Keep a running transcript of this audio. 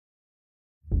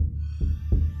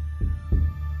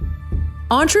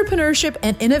Entrepreneurship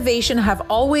and innovation have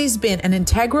always been an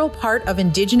integral part of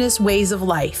Indigenous ways of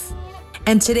life.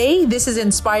 And today, this is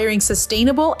inspiring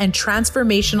sustainable and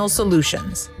transformational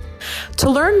solutions. To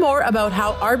learn more about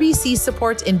how RBC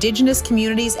supports Indigenous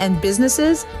communities and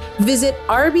businesses, visit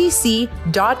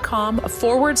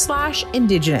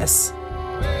rbc.com/Indigenous.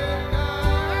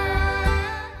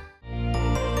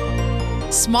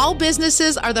 Small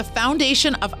businesses are the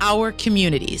foundation of our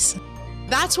communities.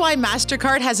 That's why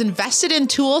MasterCard has invested in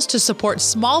tools to support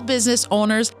small business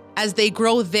owners as they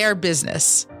grow their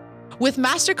business. With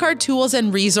MasterCard tools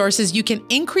and resources, you can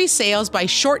increase sales by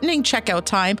shortening checkout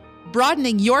time,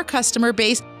 broadening your customer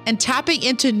base, and tapping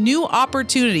into new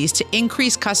opportunities to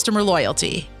increase customer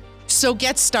loyalty. So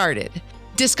get started.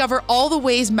 Discover all the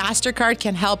ways MasterCard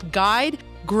can help guide,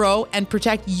 grow, and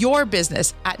protect your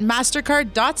business at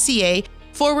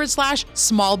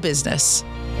mastercard.ca/small business.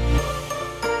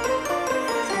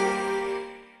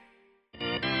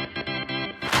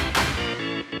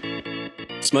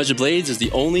 Smudged Blades is the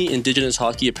only Indigenous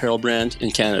hockey apparel brand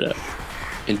in Canada.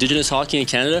 Indigenous hockey in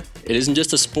Canada, it isn't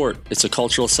just a sport, it's a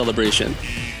cultural celebration.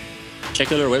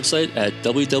 Check out our website at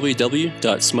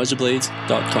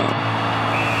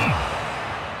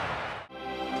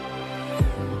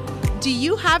www.smudgedblades.com. Do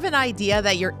you have an idea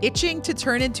that you're itching to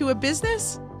turn into a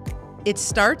business? It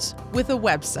starts with a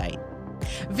website.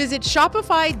 Visit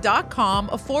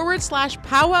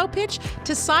shopify.com/powwow pitch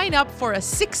to sign up for a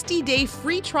 60-day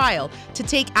free trial to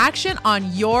take action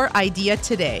on your idea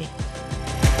today.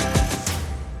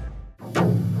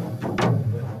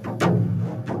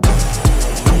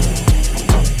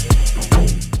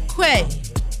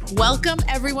 Welcome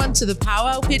everyone to the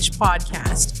Powwow Pitch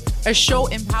podcast, a show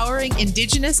empowering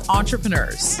Indigenous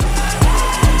entrepreneurs.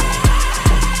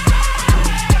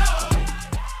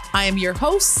 I am your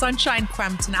host, Sunshine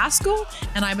Kwamtanasco,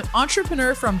 and I'm an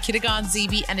entrepreneur from Kitigan,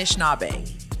 Zibi, and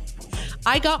Anishinaabe.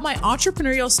 I got my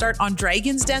entrepreneurial start on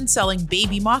Dragon's Den selling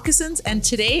baby moccasins, and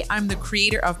today I'm the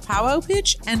creator of Powwow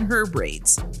Pitch and Her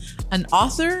Braids, an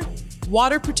author,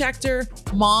 water protector,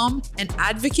 mom, and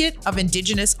advocate of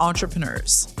Indigenous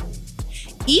entrepreneurs.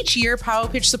 Each year, Powwow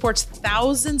Pitch supports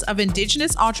thousands of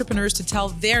Indigenous entrepreneurs to tell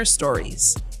their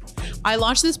stories. I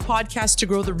launched this podcast to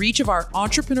grow the reach of our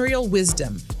entrepreneurial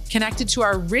wisdom, connected to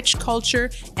our rich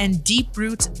culture and deep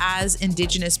roots as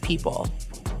Indigenous people.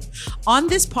 On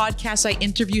this podcast, I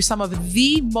interview some of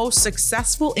the most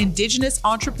successful Indigenous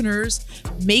entrepreneurs,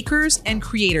 makers, and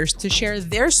creators to share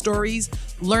their stories,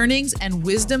 learnings, and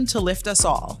wisdom to lift us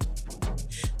all.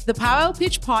 The Powwow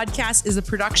Pitch podcast is a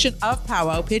production of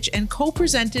Powwow Pitch and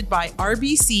co-presented by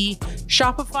RBC,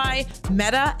 Shopify,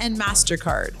 Meta, and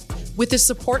MasterCard, with the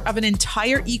support of an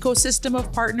entire ecosystem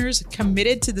of partners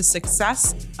committed to the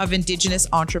success of Indigenous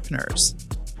entrepreneurs.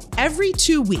 Every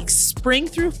 2 weeks, spring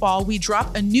through fall, we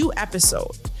drop a new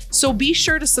episode. So be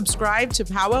sure to subscribe to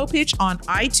Powwow Pitch on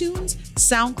iTunes,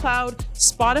 SoundCloud,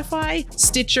 Spotify,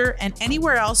 Stitcher, and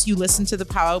anywhere else you listen to the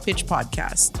Powwow Pitch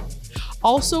podcast.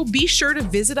 Also, be sure to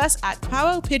visit us at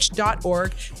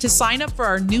powwowpitch.org to sign up for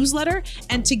our newsletter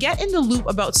and to get in the loop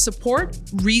about support,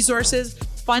 resources,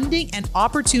 funding, and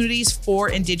opportunities for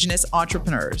Indigenous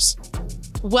entrepreneurs.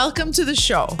 Welcome to the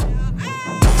show.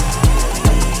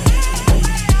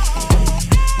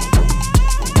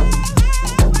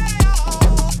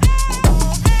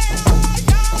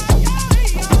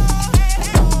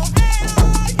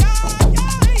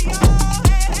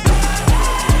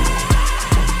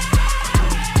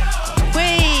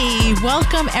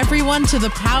 Welcome everyone to the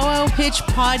Powwow Pitch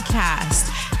podcast.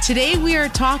 Today we are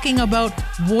talking about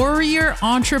warrior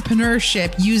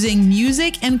entrepreneurship using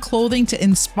music and clothing to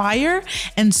inspire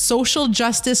and social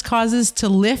justice causes to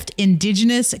lift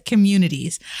Indigenous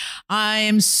communities. I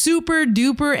am super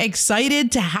duper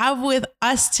excited to have with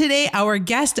us today our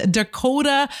guest,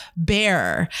 Dakota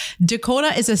Bear.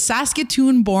 Dakota is a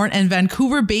Saskatoon-born and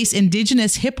Vancouver-based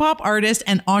Indigenous hip-hop artist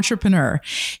and entrepreneur.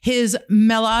 His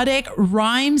melodic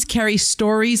rhymes carry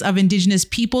stories of Indigenous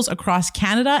peoples across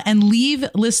Canada and leave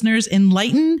listeners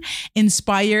enlightened,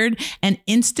 inspired, and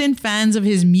instant fans of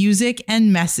his music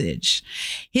and message.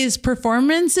 His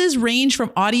performances range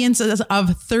from audiences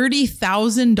of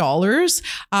 $30,000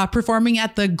 performing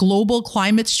at the Global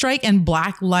Climate Strike and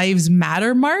Black Lives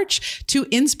Matter March to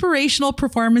inspirational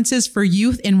performances for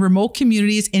youth in remote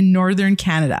communities in Northern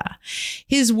Canada.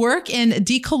 His work in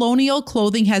decolonial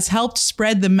clothing has helped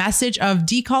spread the message of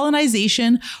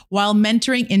decolonization while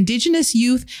mentoring Indigenous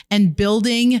youth and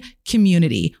building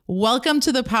community. Welcome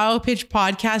to the Powwow Pitch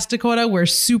podcast, Dakota. We're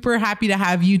super happy to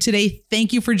have you today.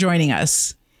 Thank you for joining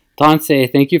us. Dante,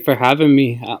 thank you for having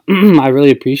me. I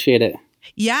really appreciate it.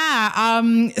 Yeah.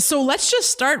 So let's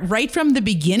just start right from the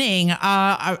beginning.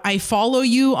 I follow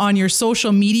you on your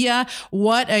social media.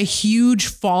 What a huge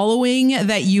following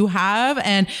that you have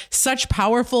and such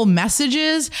powerful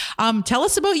messages. Tell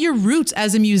us about your roots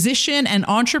as a musician and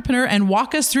entrepreneur and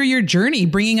walk us through your journey,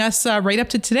 bringing us right up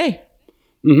to today.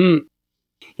 Mm-hmm.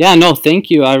 Yeah, no, thank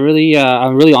you. I'm really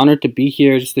honored to be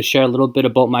here just to share a little bit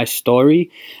about my story.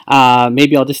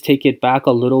 Maybe I'll just take it back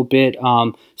a little bit.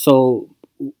 So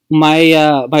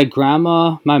my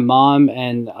grandma, my mom,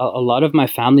 and a lot of my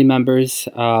family members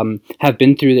have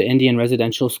been through the Indian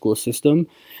residential school system,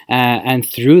 and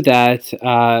through that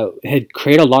had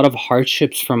created a lot of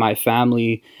hardships for my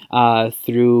family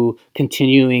through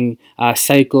continuing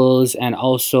cycles and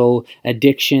also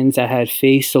addictions I had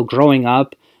faced. So growing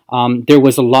up, there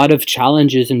was a lot of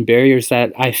challenges and barriers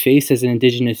that I faced as an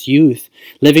Indigenous youth.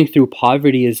 Living through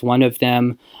poverty is one of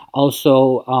them.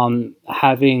 Also,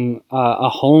 having a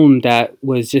home that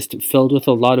was just filled with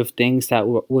a lot of things that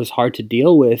was hard to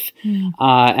deal with.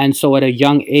 And so at a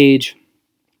young age,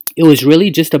 it was really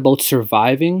just about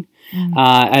surviving. And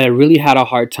I really had a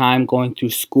hard time going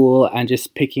through school and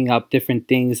just picking up different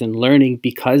things and learning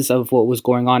because of what was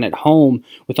going on at home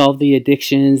with all the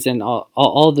addictions and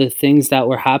all the things that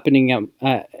were happening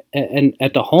at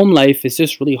the home life. It's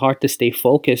just really hard to stay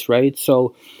focused, right?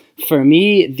 So for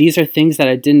me, these are things that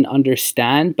I didn't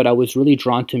understand, but I was really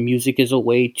drawn to music as a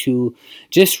way to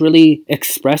just really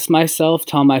express myself,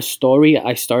 tell my story.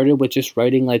 I started with just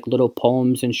writing like little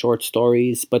poems and short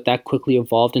stories, but that quickly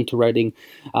evolved into writing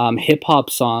hip hop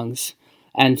songs.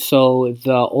 And so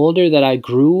the older that I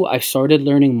grew, I started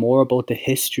learning more about the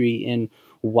history and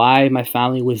why my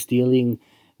family was dealing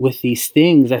with these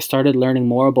things. I started learning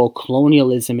more about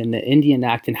colonialism and the Indian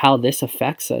Act and how this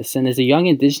affects us. And as a young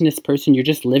Indigenous person, you're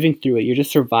just living through it. You're just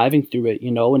surviving through it,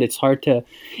 you know. And it's hard to,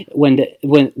 when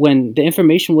the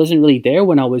information wasn't really there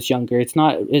when I was younger, it's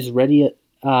not as readily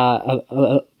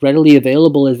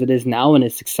available as it is now, and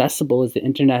as accessible as the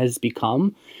internet has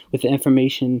become with the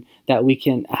information that we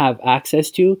can have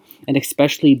access to, and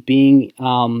especially being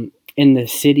in the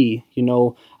city, you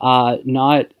know,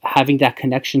 not having that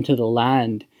connection to the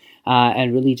land.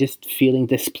 And really just feeling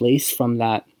displaced from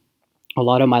that a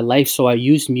lot of my life. So I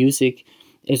use music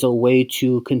as a way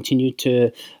to continue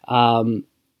to,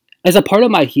 as a part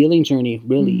of my healing journey,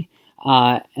 really.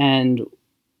 And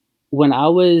when I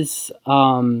was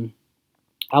 19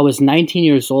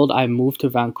 years old, I moved to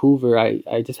Vancouver.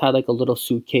 I just had like a little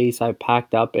suitcase I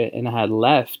packed up and I had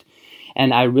left.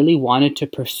 And I really wanted to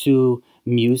pursue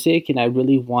music, and I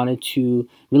really wanted to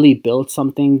really build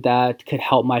something that could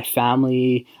help my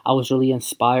family. I was really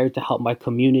inspired to help my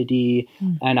community,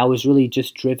 and I was really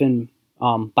just driven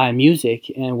by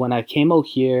music. And when I came out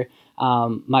here,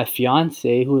 my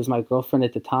fiance, who was my girlfriend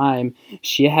at the time,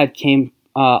 she had came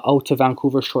out to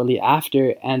Vancouver shortly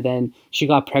after, and then she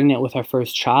got pregnant with our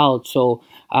first child. So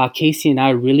Casey and I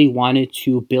really wanted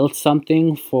to build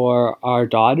something for our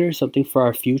daughter, something for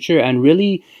our future, and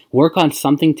really work on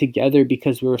something together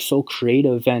because we were so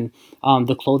creative. And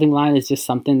the clothing line is just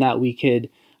something that we could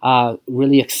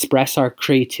really express our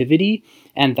creativity.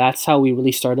 And that's how we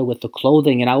really started with the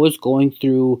clothing. And I was going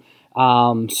through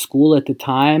school at the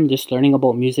time, just learning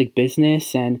about music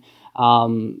business, and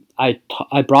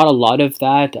I brought a lot of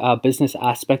that business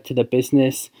aspect to the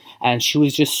business, and she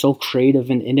was just so creative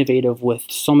and innovative with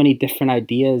so many different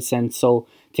ideas. And so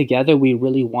together we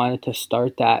really wanted to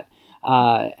start that,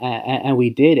 and we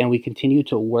did, and we continued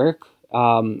to work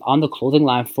on the clothing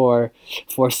line for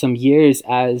some years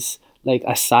as like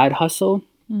a side hustle,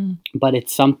 but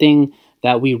it's something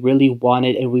that we really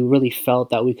wanted and we really felt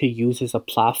that we could use as a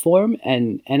platform.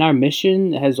 And our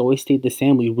mission has always stayed the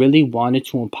same. We really wanted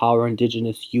to empower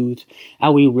Indigenous youth,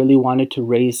 and we really wanted to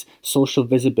raise social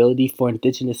visibility for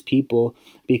Indigenous people,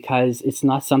 because it's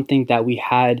not something that we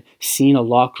had seen a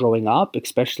lot growing up,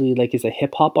 especially like as a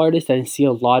hip hop artist. I didn't see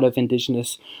a lot of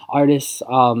Indigenous artists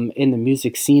in the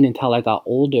music scene until I got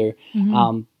older.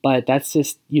 But that's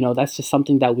just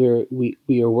something that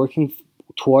we are working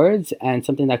towards, and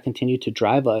something that continued to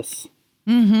drive us.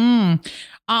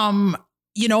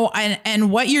 You know, and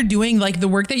what you're doing, like the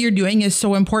work that you're doing is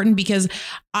so important, because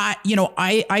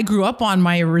I grew up on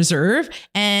my reserve,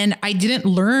 and I didn't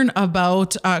learn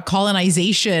about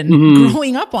colonization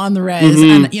growing up on the res.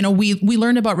 And, you know, we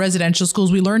learned about residential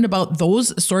schools. We learned about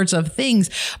those sorts of things,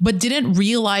 but didn't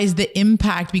realize the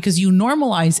impact, because you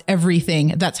normalize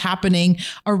everything that's happening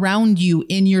around you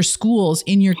in your schools,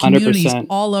 in your communities, 100%.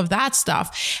 all of that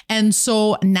stuff. And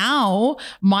so now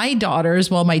my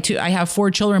daughters, well, I have 4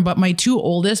 children, but my 2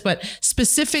 oldest, but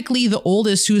specifically the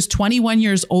oldest, who's 21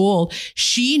 years old,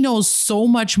 she she knows so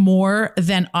much more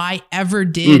than I ever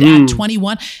did at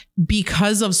 21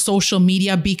 because of social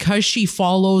media, because she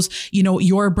follows,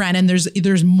 your brand, and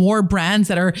there's more brands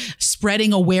that are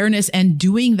spreading awareness and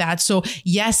doing that. So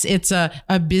yes, it's a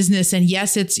business, and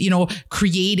yes, it's,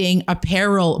 creating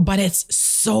apparel, but it's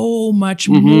so much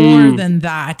more than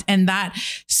that. And that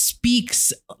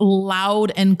speaks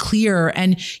loud and clear.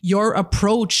 And your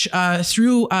approach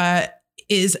through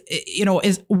is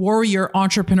warrior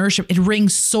entrepreneurship. It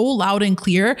rings so loud and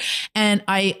clear. And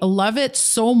I love it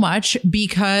so much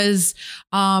because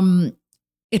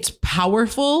it's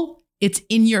powerful. It's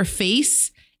in your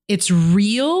face. It's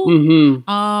real.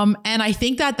 And I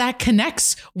think that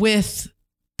connects with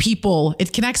people.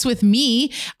 It connects with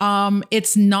me.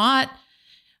 It's not,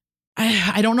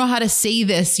 I don't know how to say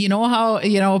this. You know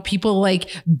how, people like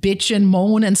bitch and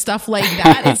moan and stuff like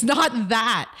that. It's not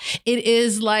that. It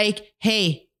is like,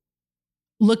 hey,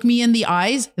 look me in the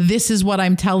eyes. This is what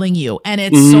I'm telling you. And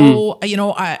it's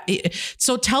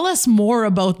so tell us more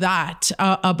about that,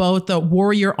 about the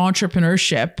warrior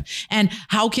entrepreneurship, and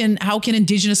how can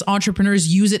Indigenous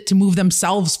entrepreneurs use it to move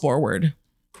themselves forward?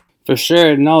 For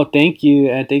sure. No, thank you.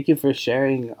 And thank you for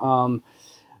sharing.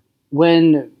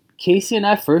 When Casey and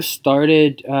I first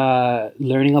started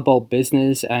learning about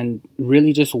business and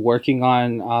really just working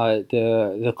on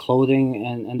the clothing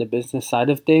and the business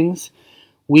side of things,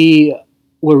 we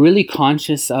were really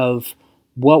conscious of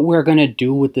what we're going to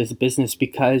do with this business,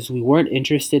 because we weren't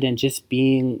interested in just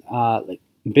being like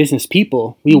business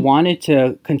people. We wanted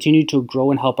to continue to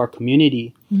grow and help our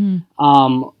community.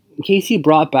 Casey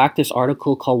brought back this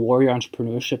article called Warrior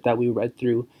Entrepreneurship that we read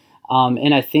through.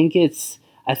 And I think it's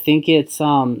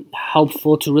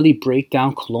helpful to really break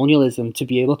down colonialism to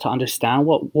be able to understand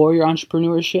what warrior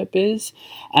entrepreneurship is.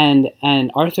 And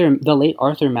the late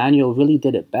Arthur Manuel really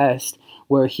did it best,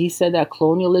 where he said that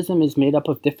colonialism is made up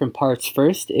of different parts.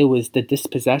 First, it was the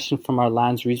dispossession from our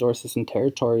lands, resources, and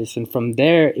territories. And from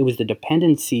there, it was the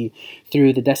dependency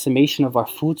through the decimation of our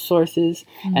food sources,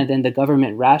 and then the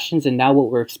government rations. And now what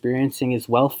we're experiencing is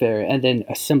welfare, and then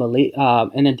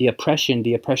and then the oppression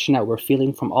that we're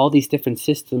feeling from all these different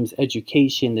systems: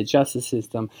 education, the justice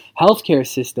system, healthcare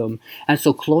system. And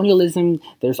so colonialism,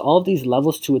 there's all these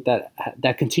levels to it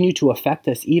that continue to affect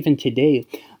us even today.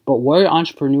 But warrior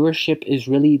entrepreneurship is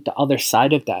really the other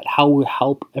side of that, how we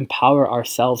help empower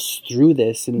ourselves through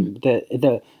this and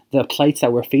the plights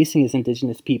that we're facing as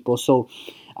Indigenous people. So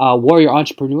warrior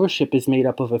entrepreneurship is made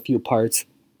up of a few parts.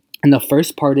 And the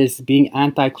first part is being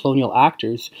anti-colonial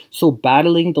actors. So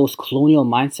battling those colonial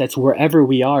mindsets wherever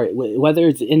we are, whether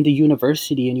it's in the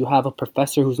university and you have a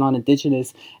professor who's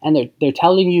non-Indigenous and they're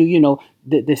telling you,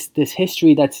 this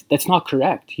history that's not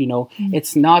correct.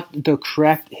 It's not the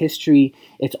correct history.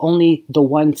 It's only the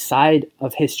one side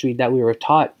of history that we were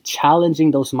taught. Challenging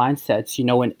those mindsets,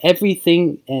 in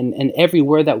everything and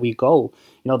everywhere that we go.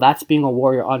 That's being a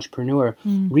warrior entrepreneur.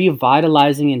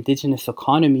 Revitalizing Indigenous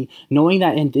economy, knowing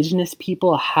that Indigenous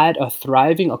people had a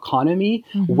thriving economy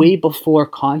way before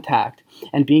contact,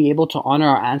 and being able to honor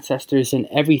our ancestors in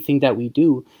everything that we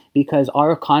do, because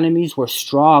our economies were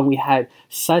strong. We had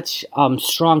such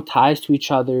strong ties to each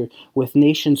other with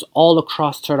nations all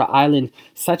across Turtle Island,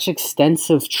 such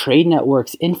extensive trade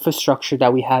networks, infrastructure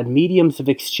that we had, mediums of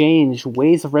exchange,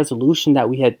 ways of resolution that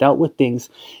we had dealt with things,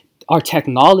 our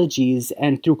technologies.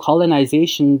 And through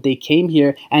colonization, they came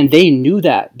here and they knew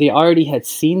that. They already had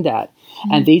seen that.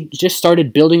 And they just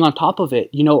started building on top of it.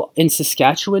 In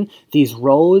Saskatchewan, these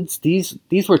roads, these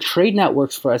were trade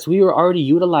networks for us. We were already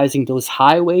utilizing those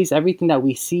highways, everything that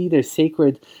we see, there's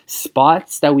sacred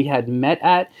spots that we had met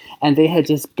at, and they had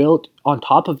just built on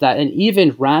top of that and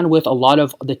even ran with a lot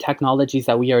of the technologies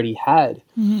that we already had.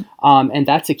 And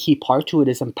that's a key part to it,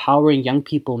 is empowering young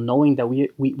people, knowing that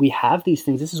we have these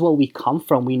things. This is what we come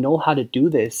from. We know how to do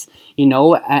this,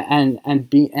 and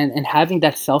having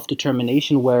that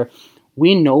self-determination where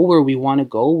we know where we want to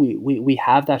go. We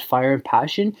have that fire and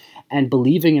passion, and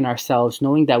believing in ourselves,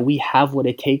 knowing that we have what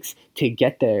it takes to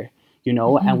get there,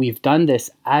 and we've done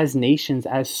this as nations,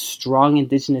 as strong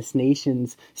Indigenous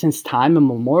nations since time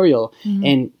immemorial.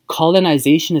 And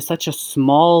colonization is such a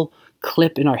small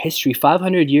clip in our history.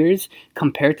 500 years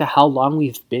compared to how long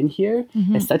we've been here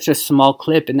is such a small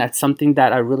clip. And that's something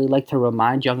that I really like to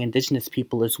remind young Indigenous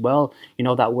people as well,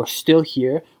 that we're still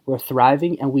here, we're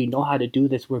thriving, and we know how to do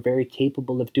this. We're very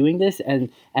capable of doing this.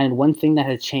 And one thing that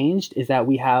has changed is that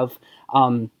we have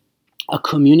a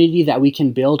community that we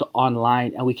can build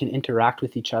online, and we can interact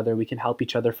with each other. We can help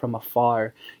each other from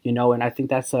afar, and I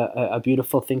think that's a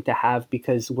beautiful thing to have,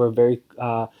 because we're very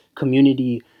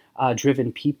community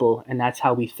driven people, and that's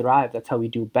how we thrive. That's how we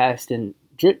do best. And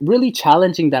really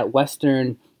challenging that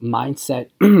Western mindset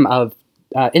of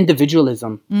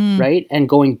individualism, right? And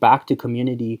going back to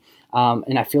community.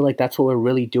 And I feel like that's what we're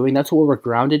really doing. That's what we're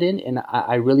grounded in. And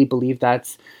I really believe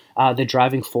that's the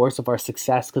driving force of our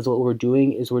success, because what we're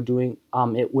doing is we're doing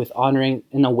it with honoring,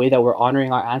 in a way that we're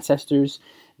honoring our ancestors,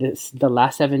 the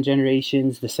last 7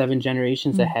 generations, the 7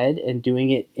 generations ahead, and doing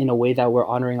it in a way that we're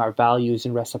honoring our values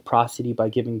and reciprocity by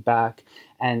giving back.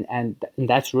 And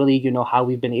that's really, how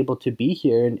we've been able to be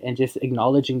here, and just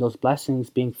acknowledging those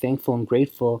blessings, being thankful and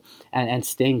grateful, and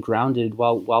staying grounded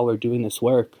while we're doing this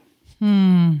work.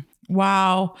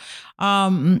 Wow.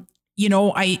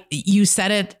 You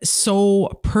said it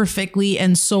so perfectly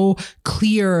and so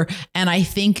clear. And I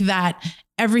think that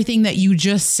everything that you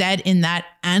just said in that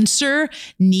answer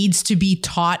needs to be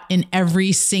taught in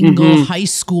every single high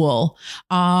school.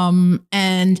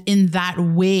 And in that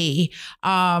way,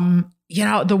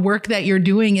 the work that you're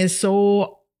doing is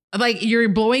so, like, you're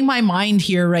blowing my mind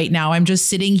here right now. I'm just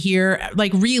sitting here,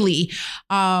 like, really,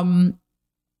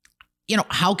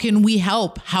 how can we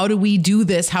help? How do we do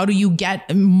this? How do you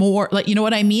get more? Like, you know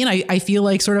what I mean? I feel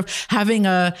like sort of having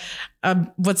a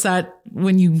what's that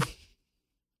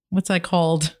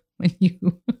called? When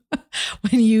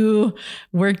you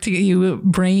work you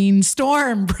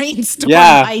brainstorm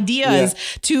ideas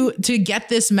to get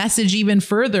this message even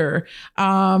further,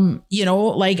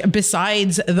 like,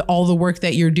 besides all the work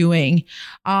that you're doing.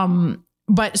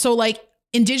 But so, like,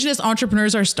 Indigenous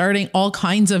entrepreneurs are starting all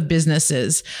kinds of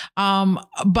businesses.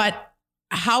 But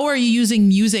how are you using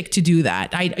music to do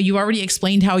that? You already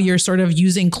explained how you're sort of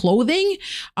using clothing.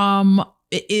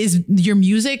 Is your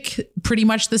music pretty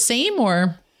much the same,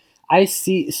 or? I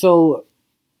see. So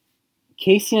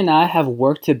Casey and I have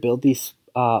worked to build these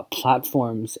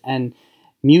platforms, and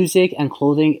music and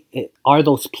clothing are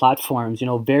those platforms,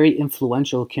 very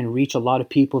influential, can reach a lot of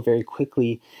people very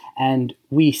quickly. And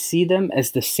we see them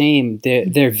as the same.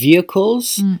 They're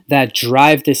vehicles that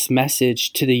drive this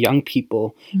message to the young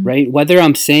people, right? Whether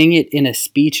I'm saying it in a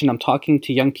speech and I'm talking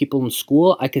to young people in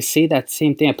school, I could say that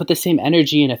same thing. I put the same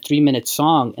energy in a 3-minute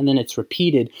song, and then it's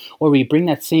repeated. Or we bring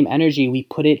that same energy, we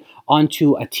put it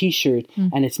onto a t-shirt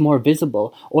and it's more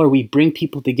visible. Or we bring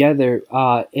people together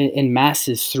in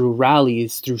masses through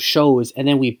rallies, through shows, and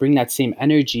then we bring that same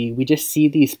energy. We just see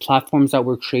these platforms that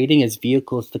we're creating as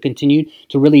vehicles to continue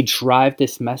to really drive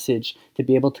this message, to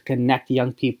be able to connect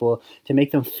young people, to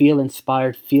make them feel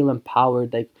inspired, feel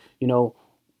empowered. Like,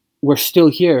 we're still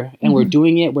here and we're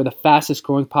doing it. We're the fastest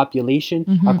growing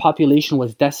population. Our population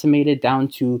was decimated down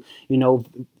to,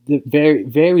 the very,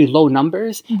 very low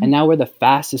numbers. And now we're the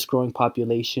fastest growing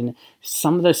population.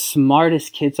 Some of the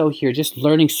smartest kids out here just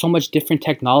learning so much different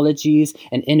technologies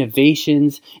and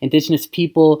innovations. Indigenous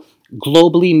people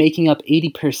globally making up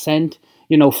 80%,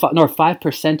 or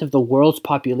 5% of the world's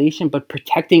population, but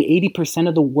protecting 80%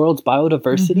 of the world's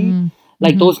biodiversity.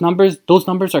 Like those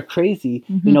numbers are crazy,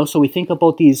 So we think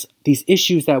about these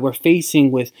issues that we're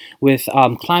facing with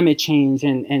climate change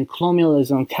and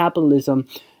colonialism, capitalism.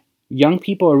 Young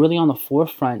people are really on the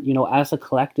forefront, as a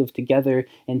collective together,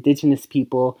 Indigenous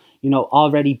people,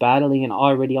 already battling and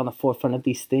already on the forefront of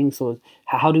these things. So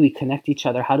how do we connect each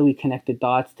other? How do we connect the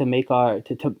dots to make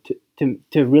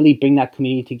to really bring that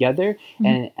community together?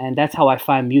 And that's how I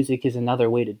find music is another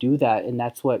way to do that. And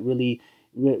that's what really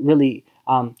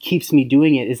keeps me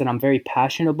doing it, is that I'm very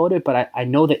passionate about it, but I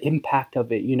know the impact of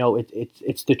it.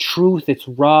 It's the truth. It's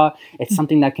raw. It's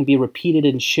something that can be repeated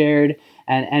and shared,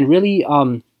 and really,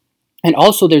 and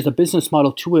also there's a business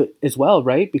model to it as well,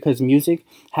 right? Because music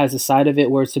has a side of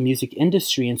it where it's a music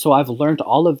industry. And so I've learned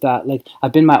all of that. Like,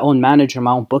 I've been my own manager,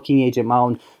 my own booking agent, my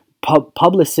own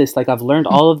publicist. Like, I've learned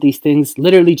all of these things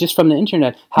literally just from the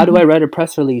internet. How do I write a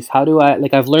press release?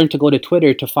 I've learned to go to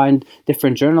Twitter to find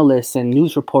different journalists and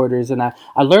news reporters. And I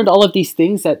learned all of these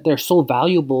things that they're so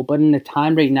valuable. But in a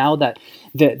time right now that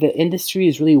the industry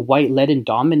is really white-led and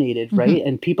dominated, right?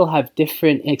 And people have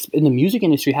in the music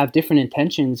industry have different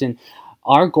intentions. And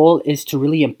our goal is to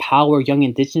really empower young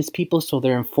Indigenous people so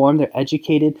they're informed, they're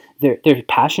educated, they're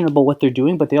passionate about what they're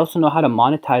doing, but they also know how to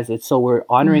monetize it. So we're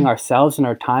honoring ourselves and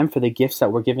our time for the gifts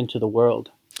that we're given to the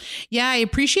world. Yeah, I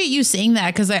appreciate you saying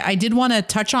that, because I did want to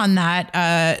touch on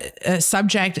that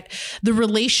subject, the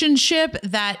relationship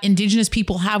that Indigenous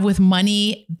people have with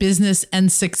money, business,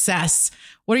 and success.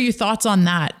 What are your thoughts on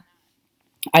that?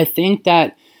 I think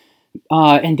that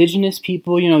Indigenous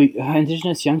people,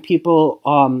 Indigenous young people,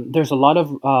 there's a lot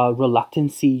of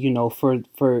reluctancy, for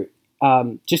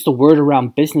just the word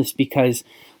around business, because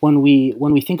when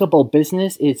we think about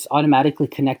business, it's automatically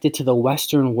connected to the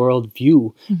Western world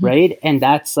view, right? And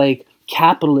that's like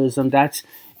capitalism. That's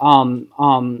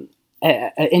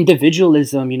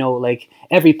individualism, like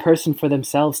every person for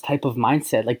themselves type of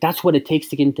mindset. Like that's what it takes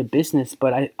to get into business.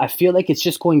 But I feel like it's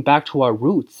just going back to our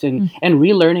roots and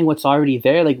relearning what's already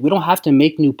there. Like we don't have to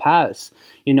make new paths.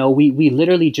 We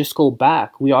literally just go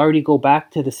back. We already go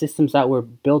back to the systems that were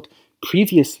built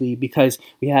previously, because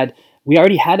we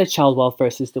already had a child welfare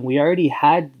system. We already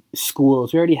had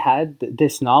schools. We already had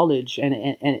this knowledge, and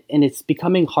it's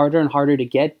becoming harder and harder to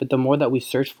get. But the more that we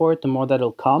search for it, the more that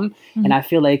it'll come. And I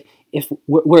feel like if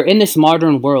we're in this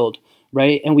modern world,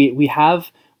 right, and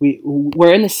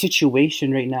we're in this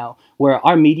situation right now where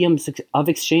our medium of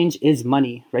exchange is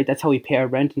money, right? That's how we pay our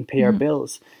rent and pay our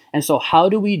bills. And so how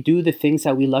do we do the things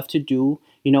that we love to do,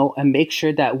 and make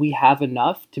sure that we have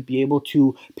enough to be able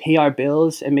to pay our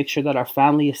bills and make sure that our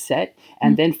family is set?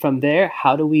 And then from there,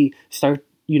 how do we start,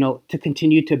 to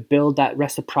continue to build that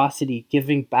reciprocity,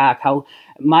 giving back?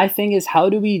 My thing is, how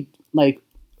do we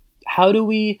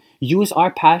use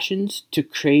our passions to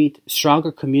create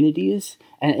stronger communities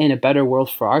and a better world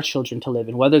for our children to live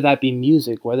in, whether that be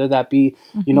music, whether that be,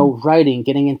 writing,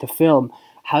 getting into film?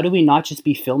 How do we not just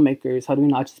be filmmakers? How do we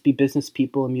not just be business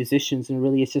people and musicians? And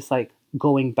really, it's just like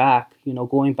going back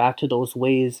to those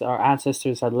ways our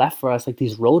ancestors had left for us, like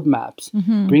these roadmaps,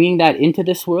 bringing that into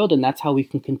this world. And that's how we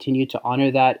can continue to honor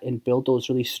that and build those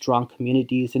really strong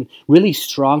communities and really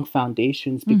strong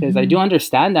foundations. Because I do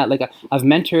understand that, like I've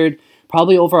mentored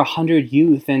probably over 100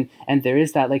 youth, and there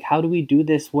is that, like, how do we do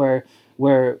this where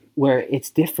it's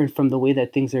different from the way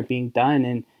that things are being done?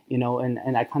 And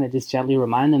and I kind of just gently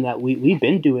remind them that we've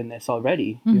been doing this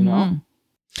already,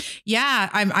 Yeah,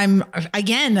 I'm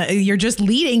again, you're just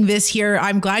leading this here.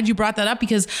 I'm glad you brought that up,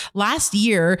 because last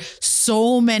year,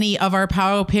 so many of our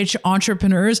Power Pitch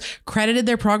entrepreneurs credited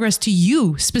their progress to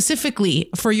you specifically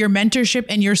for your mentorship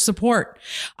and your support.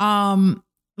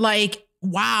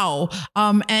 Wow.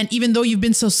 And even though you've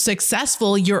been so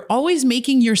successful, you're always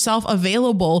making yourself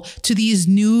available to these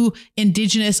new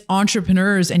Indigenous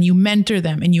entrepreneurs, and you mentor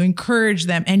them and you encourage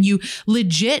them and you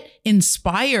legit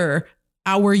inspire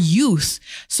our youth.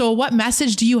 So what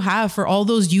message do you have for all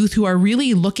those youth who are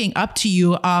really looking up to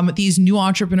you, these new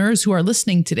entrepreneurs who are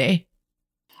listening today?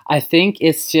 I think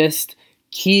it's just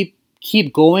keep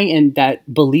going, and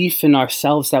that belief in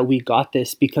ourselves that we got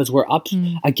this, because we're up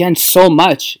against so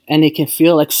much and it can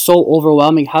feel like so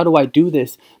overwhelming. How do I do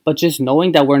this? But just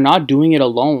knowing that we're not doing it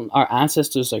alone. Our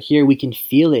ancestors are here. We can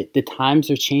feel it. The times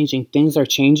are changing. Things are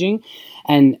changing.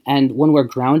 And when we're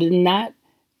grounded in that,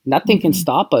 nothing can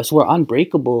stop us. We're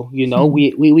unbreakable.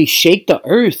 We shake the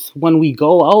earth when we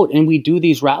go out and we do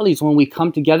these rallies, when we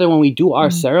come together, when we do our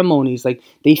ceremonies. Like,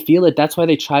 they feel it. That's why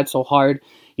they tried so hard,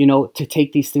 to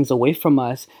take these things away from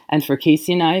us. And for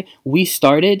Casey and I, we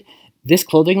started this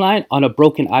clothing line on a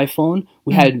broken iPhone.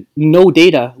 We had no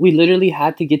data. We literally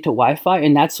had to get to Wi-Fi,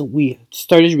 and we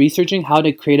started researching how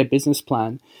to create a business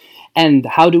plan. And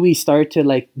how do we start to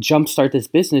jumpstart this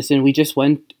business? And we just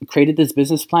created this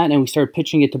business plan, and we started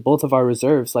pitching it to both of our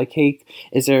reserves. Like, hey,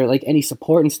 is there any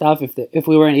support and stuff? If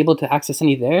we weren't able to access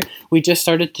any there, we just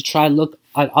started to try look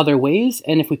at other ways.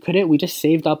 And if we couldn't, we just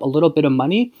saved up a little bit of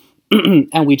money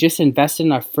and we just invested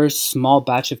in our first small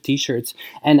batch of t-shirts.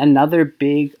 And another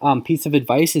big piece of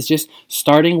advice is just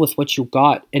starting with what you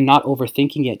got and not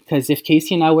overthinking it. Because if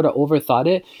Casey and I would have overthought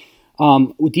it,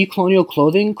 Decolonial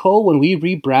Clothing Co., when we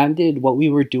rebranded what we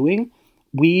were doing,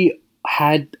 we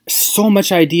had so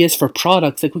much ideas for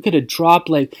products. Like, we could have dropped,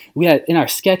 we had in our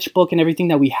sketchbook and everything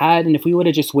that we had. And if we would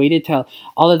have just waited till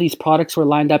all of these products were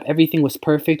lined up, everything was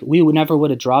perfect, we never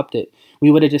would have dropped it. We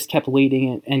would have just kept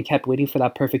waiting and kept waiting for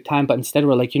that perfect time. But instead,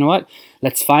 we're like, you know what?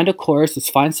 Let's find a course. Let's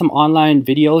find some online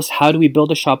videos. How do we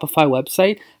build a Shopify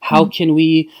website? How can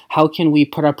we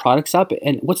put our products up?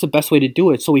 And what's the best way to do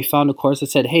it? So we found a course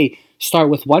that said, hey, start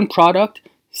with one product,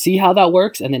 see how that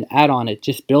works, and then add on it.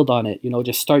 Just build on it.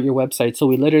 Just start your website. So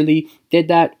we literally did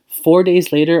that. 4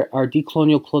 days later, our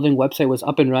Decolonial Clothing website was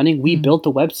up and running. We built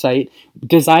the website,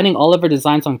 designing all of our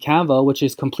designs on Canva, which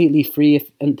is completely free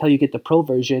until you get the pro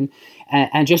version,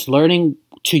 and just learning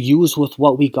to use with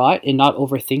what we got and not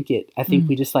overthink it. I think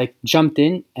we just jumped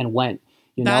in and went,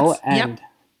 know? And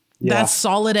yeah. That's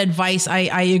solid advice.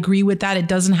 I agree with that. It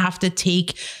doesn't have to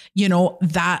take,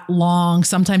 that long.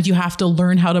 Sometimes you have to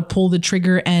learn how to pull the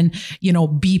trigger and,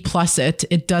 B+ it.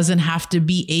 It doesn't have to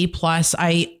be A+.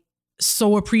 I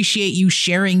so appreciate you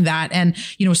sharing that and,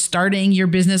 starting your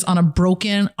business on a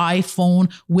broken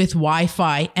iPhone with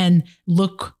Wi-Fi, and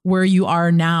look where you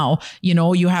are now.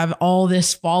 You have all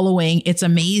this following. It's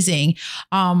amazing.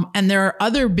 And there are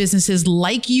other businesses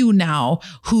like you now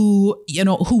who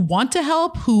want to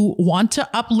help, who want to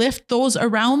uplift those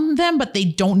around them, but they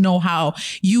don't know how.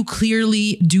 You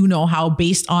clearly do know how,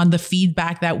 based on the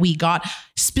feedback that we got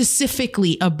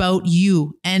specifically about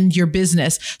you and your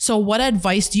business. So what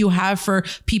advice do you have for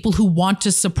people who want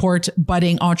to support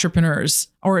budding entrepreneurs,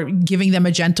 or giving them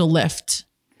a gentle lift?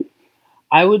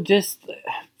 I would just,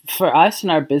 for us in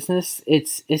our business,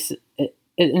 it's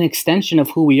an extension of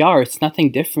who we are. It's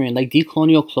nothing different. Like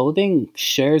Decolonial Clothing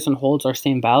shares and holds our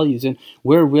same values, and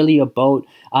we're really about,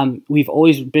 we've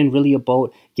always been really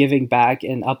about giving back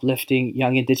and uplifting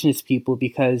young Indigenous people,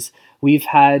 because we've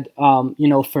had,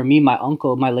 for me,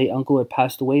 my late uncle had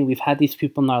passed away, and we've had these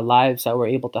people in our lives that were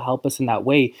able to help us in that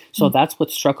way. So that's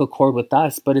what struck a chord with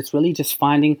us. But it's really just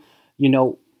finding,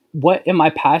 what am I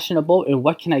passionate about, and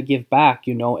what can I give back,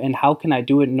 and how can I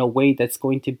do it in a way that's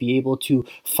going to be able to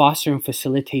foster and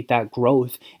facilitate that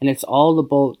growth. And it's all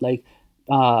about like,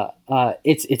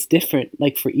 it's different,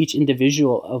 like for each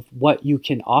individual, of what you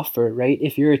can offer, right?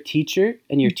 If you're a teacher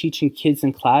and you're teaching kids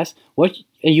in class, and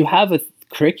you have a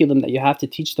curriculum that you have to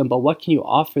teach them, but what can you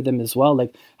offer them as well?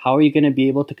 Like, how are you going to be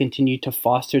able to continue to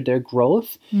foster their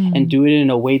growth and do it in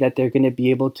a way that they're going to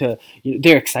be able to,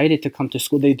 they're excited to come to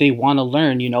school. They want to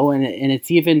learn, and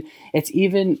it's even,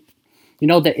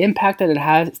 the impact that it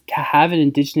has to have an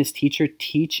Indigenous teacher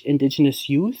teach Indigenous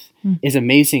youth is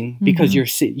amazing, because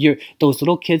those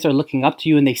little kids are looking up to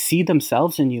you and they see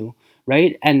themselves in you.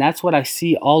 Right. And that's what I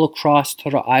see all across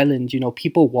Turtle Island,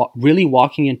 people really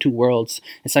walking in two worlds.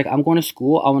 It's like, I'm going to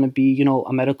school. I want to be,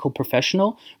 a medical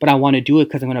professional, but I want to do it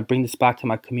because I'm going to bring this back to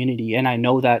my community. And I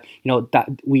know that, that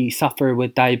we suffer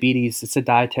with diabetes. It's a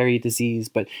dietary disease,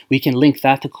 but we can link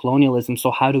that to colonialism. So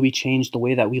how do we change the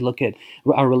way that we look at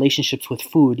our relationships with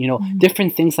food?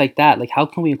 Different things like that. Like, how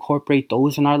can we incorporate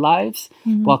those in our lives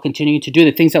while continuing to do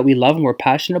the things that we love and we're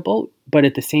passionate about, but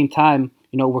at the same time,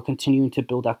 we're continuing to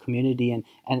build our community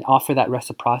and offer that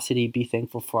reciprocity, be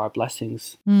thankful for our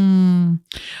blessings.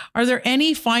 Are there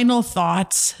any final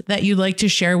thoughts that you'd like to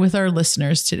share with our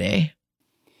listeners today?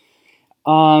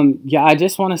 I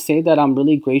just want to say that I'm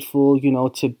really grateful,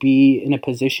 to be in a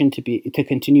position to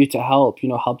continue to help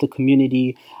the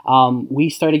community. We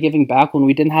started giving back when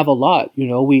we didn't have a lot.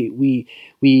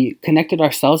 We connected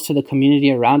ourselves to the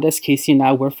community around us. Casey and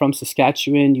I, we're from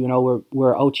Saskatchewan.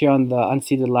 We're out here on the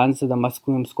unceded lands of the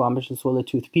Musqueam, Squamish, and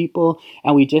Tsleil-Waututh people,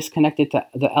 and we just connected to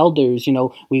the elders.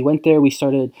 We went there. We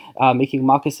started making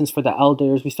moccasins for the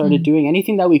elders. We started doing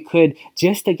anything that we could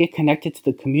just to get connected to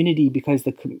the community, because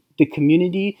the community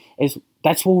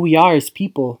that's who we are as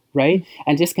people, right?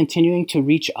 And just continuing to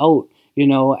reach out,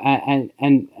 and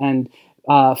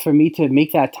for me to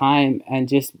make that time and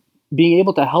just being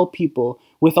able to help people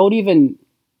without even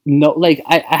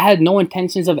I had no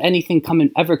intentions of anything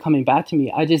ever coming back to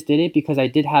me. I just did it because I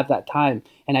did have that time,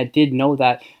 and I did know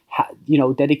that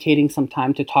dedicating some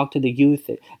time to talk to the youth,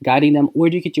 guiding them, where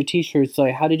do you get your t-shirts?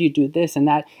 So how did you do this and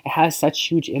that? It has such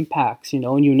huge impacts, and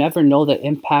you never know the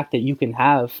impact that you can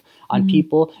have on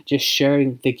people just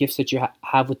sharing the gifts that you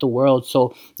have with the world.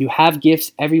 So you have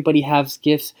gifts. Everybody has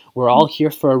gifts. We're all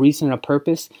here for a reason and a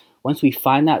purpose. Once we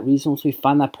find that reason, once we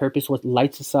find that purpose, what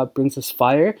lights us up, brings us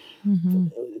fire,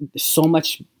 so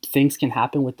much things can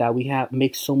happen with that. We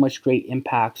make so much great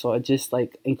impact. So I just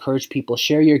encourage people,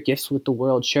 share your gifts with the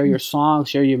world, share your songs,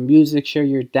 share your music, share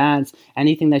your dance,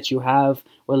 anything that you have.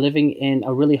 We're living in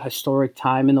a really historic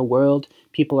time in the world.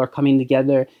 People are coming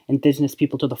together, Indigenous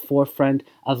people to the forefront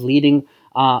of leading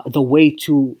the way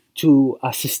to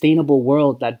a sustainable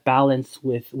world that balance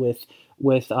with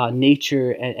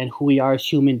nature and who we are as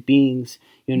human beings,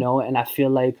 and I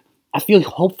feel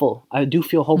hopeful. I do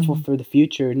feel hopeful for the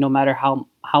future, no matter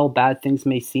how bad things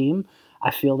may seem.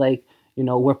 I feel like,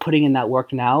 we're putting in that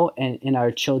work now, and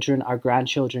our children, our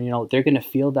grandchildren, they're going to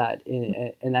feel that.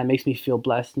 And that makes me feel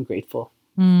blessed and grateful.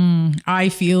 I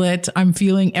feel it. I'm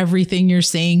feeling everything you're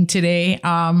saying today.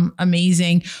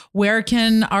 Amazing. Where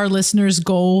can our listeners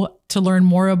go to learn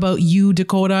more about you,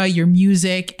 Dakota, your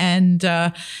music, and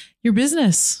your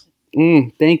business?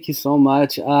 Thank you so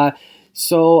much.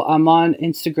 So I'm on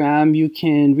Instagram. You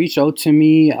can reach out to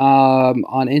me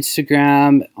on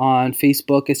Instagram, on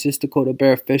Facebook. It's just Dakota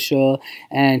Bear Official.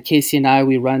 And Casey and I,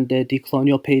 we run the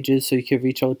Decolonial pages, so you can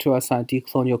reach out to us on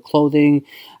Decolonial Clothing.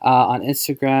 on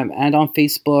Instagram and on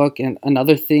Facebook. And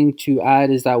another thing to add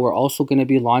is that we're also going to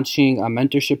be launching a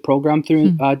mentorship program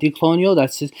through Decolonial.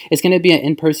 It's going to be an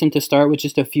in-person to start with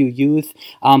just a few youth,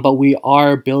 but we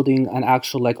are building an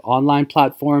actual like online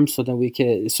platform so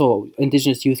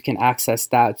Indigenous youth can access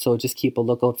that. So just keep a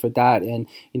lookout for that, and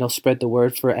spread the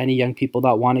word for any young people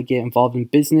that want to get involved in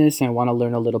business and want to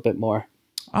learn a little bit more.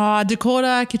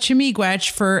 Dakota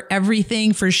Kichimiigwech, for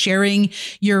everything, for sharing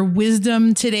your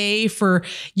wisdom today, for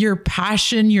your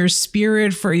passion, your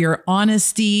spirit, for your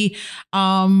honesty.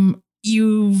 I'm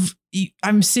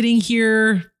sitting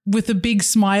here with a big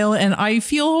smile, and I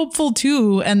feel hopeful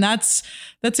too. And that's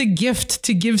a gift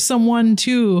to give someone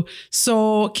too.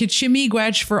 So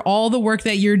Kichimiigwech, for all the work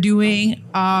that you're doing.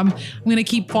 I'm going to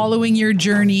keep following your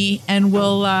journey, and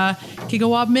we'll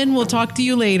Kigawabmin, we'll talk to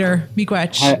you later.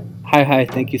 Miigwech. Hi.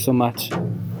 Thank you so much.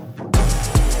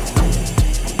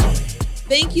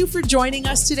 Thank you for joining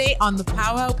us today on the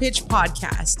Powwow Pitch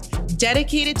podcast,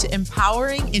 dedicated to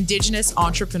empowering Indigenous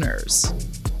entrepreneurs.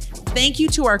 Thank you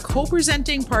to our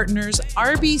co-presenting partners,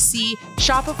 RBC,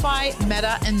 Shopify,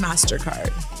 Meta, and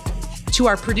MasterCard. To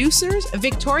our producers,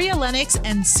 Victoria Lennox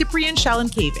and Cyprian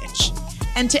Shalankevich.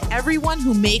 And to everyone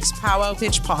who makes Powwow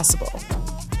Pitch possible.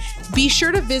 Be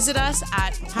sure to visit us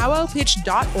at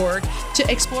powwowpitch.org to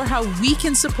explore how we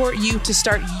can support you to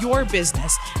start your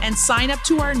business, and sign up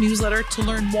to our newsletter to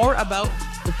learn more about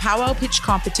the Powwow Pitch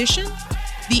competition,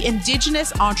 the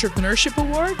Indigenous Entrepreneurship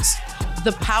Awards,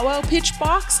 the Powwow Pitch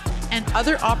Box, and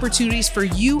other opportunities for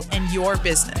you and your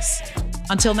business.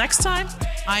 Until next time,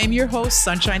 I am your host,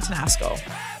 Sunshine Tenasco.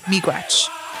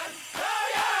 Miigwech.